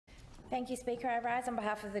Thank you, Speaker. I rise on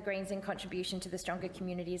behalf of the Greens in contribution to the Stronger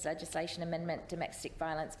Communities Legislation Amendment Domestic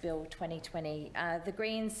Violence Bill 2020. The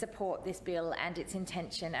Greens support this bill and its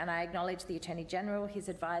intention, and I acknowledge the Attorney-General, his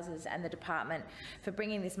advisors and the Department for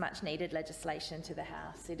bringing this much-needed legislation to the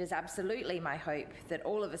House. It is absolutely my hope that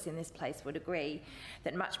all of us in this place would agree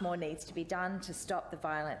that much more needs to be done to stop the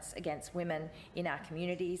violence against women in our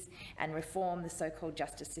communities and reform the so-called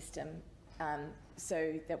justice system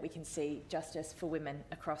so that we can see justice for women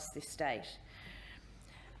across this state.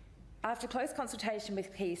 After close consultation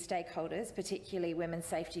with key stakeholders, particularly Women's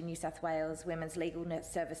Safety New South Wales, Women's Legal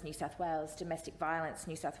Service New South Wales, Domestic Violence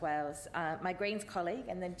New South Wales, my Greens colleague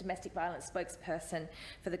and the domestic violence spokesperson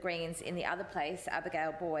for the Greens in the other place,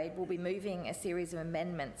 Abigail Boyd, will be moving a series of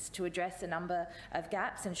amendments to address a number of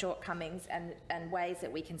gaps and shortcomings and ways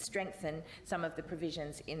that we can strengthen some of the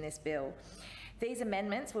provisions in this bill. These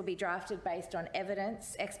amendments will be drafted based on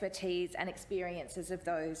evidence, expertise and experiences of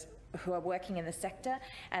those who are working in the sector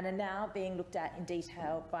and are now being looked at in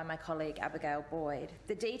detail by my colleague Abigail Boyd.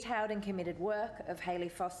 The detailed and committed work of Hayley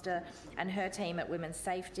Foster and her team at Women's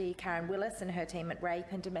Safety, Karen Willis and her team at Rape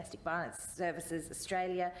and Domestic Violence Services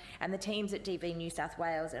Australia, and the teams at DV New South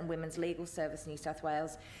Wales and Women's Legal Service New South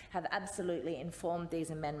Wales have absolutely informed these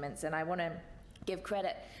amendments, and I want to give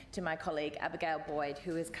credit to my colleague Abigail Boyd,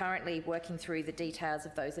 who is currently working through the details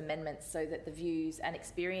of those amendments so that the views and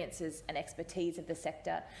experiences and expertise of the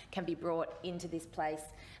sector can be brought into this place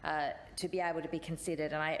to be able to be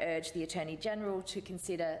considered. And I urge the Attorney-General to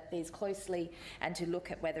consider these closely and to look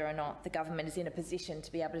at whether or not the government is in a position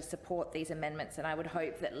to be able to support these amendments. And I would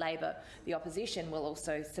hope that Labor, the opposition, will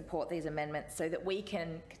also support these amendments so that we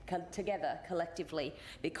can together, collectively,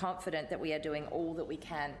 be confident that we are doing all that we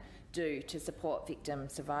can do to support victim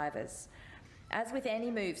survivors. As with any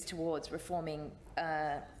moves towards reforming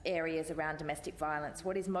areas around domestic violence,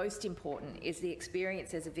 what is most important is the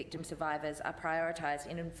experiences of victim survivors are prioritised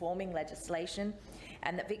in informing legislation,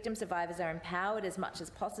 and that victim survivors are empowered as much as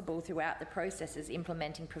possible throughout the processes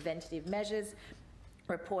implementing preventative measures,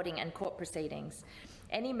 reporting and court proceedings.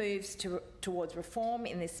 Any moves towards reform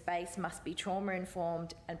in this space must be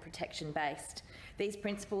trauma-informed and protection-based. These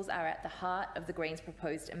principles are at the heart of the Greens'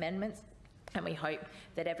 proposed amendments, and we hope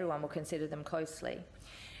that everyone will consider them closely.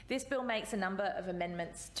 This bill makes a number of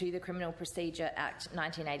amendments to the Criminal Procedure Act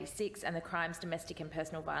 1986 and the Crimes, Domestic and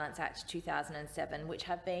Personal Violence Act 2007, which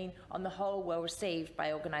have been, on the whole, well received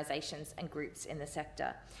by organisations and groups in the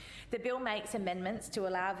sector. The bill makes amendments to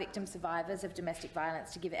allow victim survivors of domestic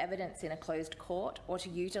violence to give evidence in a closed court or to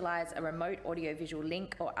utilise a remote audiovisual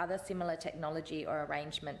link or other similar technology or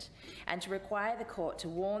arrangement, and to require the court to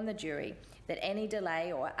warn the jury that any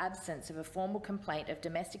delay or absence of a formal complaint of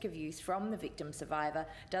domestic abuse from the victim survivor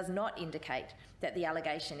does not indicate that the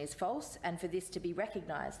allegation is false, and for this to be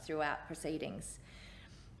recognised throughout proceedings.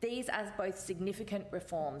 These are both significant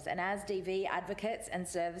reforms, and as DV advocates and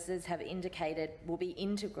services have indicated, will be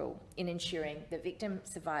integral in ensuring that victim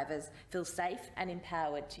survivors feel safe and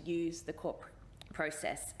empowered to use the court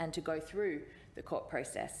process and to go through the court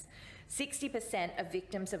process. 60% of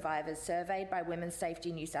victim survivors surveyed by Women's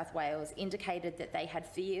Safety New South Wales indicated that they had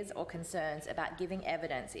fears or concerns about giving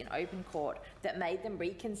evidence in open court that made them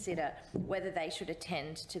reconsider whether they should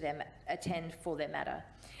attend for their matter.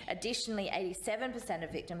 Additionally, 87%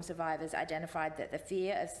 of victim survivors identified that the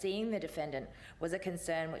fear of seeing the defendant was a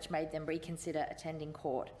concern which made them reconsider attending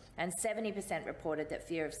court, and 70% reported that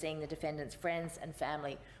fear of seeing the defendant's friends and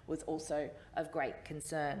family was also of great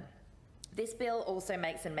concern. This bill also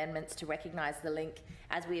makes amendments to recognise the link,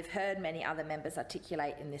 as we have heard many other members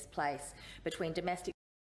articulate in this place, between domestic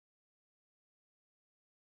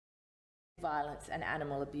violence and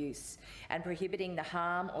animal abuse, and prohibiting the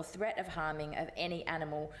harm or threat of harming of any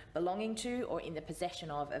animal belonging to or in the possession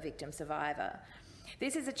of a victim survivor.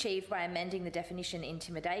 This is achieved by amending the definition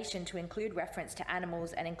intimidation to include reference to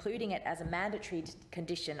animals and including it as a mandatory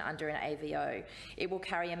condition under an AVO. It will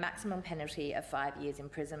carry a maximum penalty of 5 years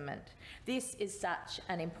imprisonment. This is such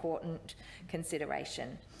an important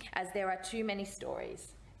consideration, as there are too many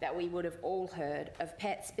stories that we would have all heard of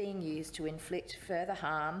pets being used to inflict further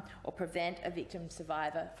harm or prevent a victim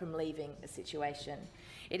survivor from leaving a situation.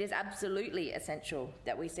 It is absolutely essential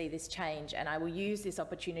that we see this change, and I will use this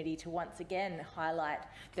opportunity to once again highlight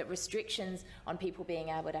that restrictions on people being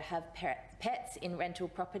able to have pets in rental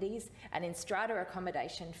properties and in strata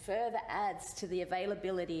accommodation further adds to the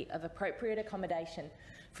availability of appropriate accommodation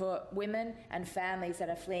for women and families that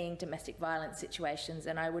are fleeing domestic violence situations,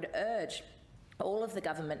 and I would urge all of the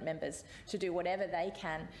government members to do whatever they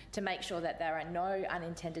can to make sure that there are no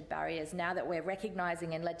unintended barriers now that we're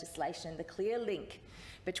recognising in legislation the clear link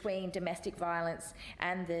between domestic violence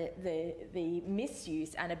and the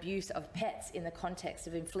misuse and abuse of pets in the context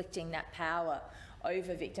of inflicting that power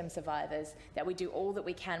over victim survivors, that we do all that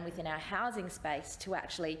we can within our housing space to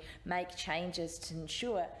actually make changes to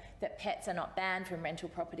ensure that pets are not banned from rental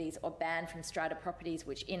properties or banned from strata properties,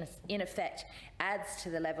 which in effect adds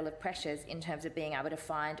to the level of pressures in terms of being able to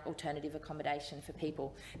find alternative accommodation for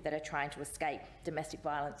people that are trying to escape domestic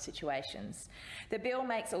violence situations. The bill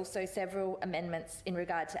makes also several amendments in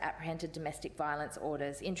regard to apprehended domestic violence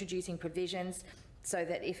orders, introducing provisions so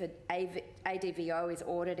that if an ADVO is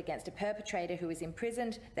ordered against a perpetrator who is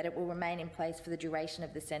imprisoned, that it will remain in place for the duration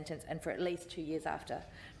of the sentence and for at least 2 years after.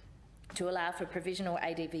 To allow for provisional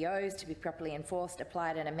ADVOs to be properly enforced,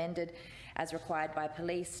 applied and amended as required by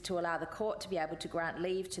police, to allow the court to be able to grant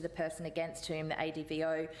leave to the person against whom the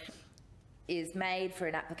ADVO is made for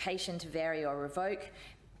an application to vary or revoke,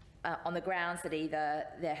 on the grounds that either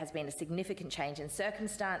there has been a significant change in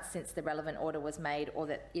circumstance since the relevant order was made or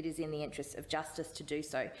that it is in the interests of justice to do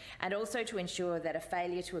so, and also to ensure that a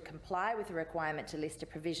failure to comply with the requirement to list a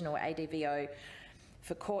provisional ADVO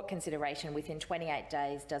for court consideration within 28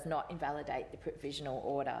 days does not invalidate the provisional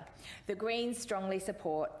order. The Greens strongly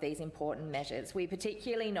support these important measures. We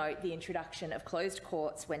particularly note the introduction of closed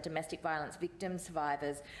courts when domestic violence victim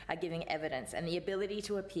survivors are giving evidence, and the ability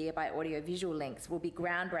to appear by audio-visual links will be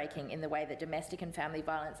groundbreaking in the way that domestic and family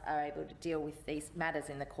violence are able to deal with these matters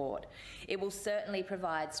in the court. It will certainly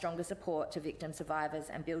provide stronger support to victim survivors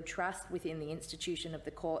and build trust within the institution of the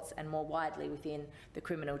courts and more widely within the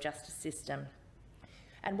criminal justice system.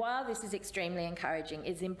 And while this is extremely encouraging,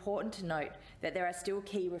 it is important to note that there are still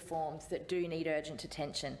key reforms that do need urgent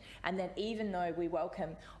attention, and that even though we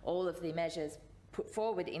welcome all of the measures put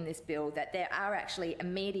forward in this bill, that there are actually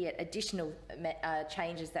immediate additional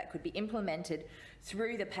changes that could be implemented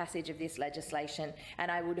through the passage of this legislation.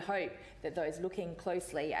 And I would hope that those looking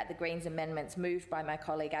closely at the Greens amendments moved by my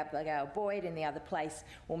colleague Abigail Boyd in the other place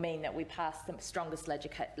will mean that we pass the strongest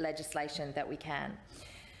legislation that we can.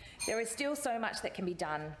 There is still so much that can be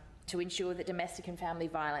done to ensure that domestic and family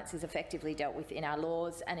violence is effectively dealt with in our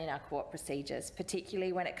laws and in our court procedures,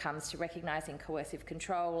 particularly when it comes to recognising coercive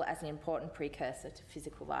control as an important precursor to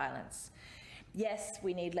physical violence. Yes,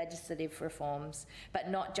 we need legislative reforms,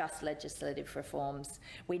 but not just legislative reforms.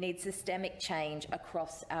 We need systemic change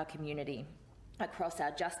across our community. Across our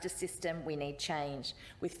justice system, we need change.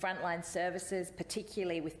 With frontline services,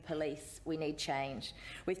 particularly with police, we need change.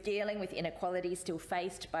 With dealing with inequality still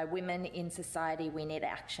faced by women in society, we need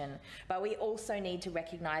action. But we also need to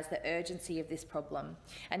recognise the urgency of this problem.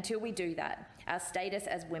 Until we do that, our status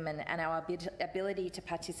as women and our ability to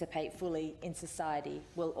participate fully in society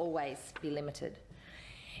will always be limited.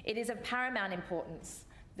 It is of paramount importance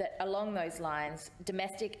that along those lines,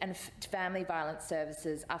 domestic and family violence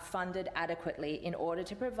services are funded adequately in order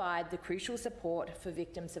to provide the crucial support for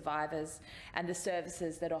victim survivors and the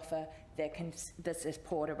services that offer the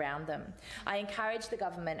support around them. I encourage the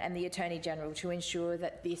government and the Attorney-General to ensure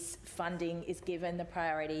that this funding is given the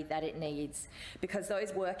priority that it needs, because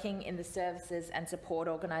those working in the services and support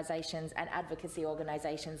organisations and advocacy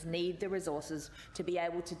organisations need the resources to be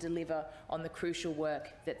able to deliver on the crucial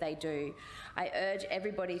work that they do. I urge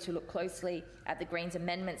everybody to look closely at the Greens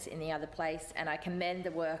amendments in the other place, and I commend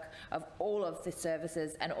the work of all of the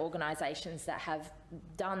services and organisations that have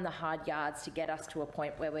done the hard yards to get us to a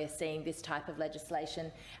point where we're seeing this type of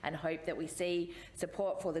legislation, and hope that we see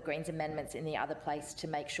support for the Greens amendments in the other place to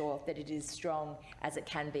make sure that it is strong as it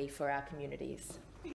can be for our communities.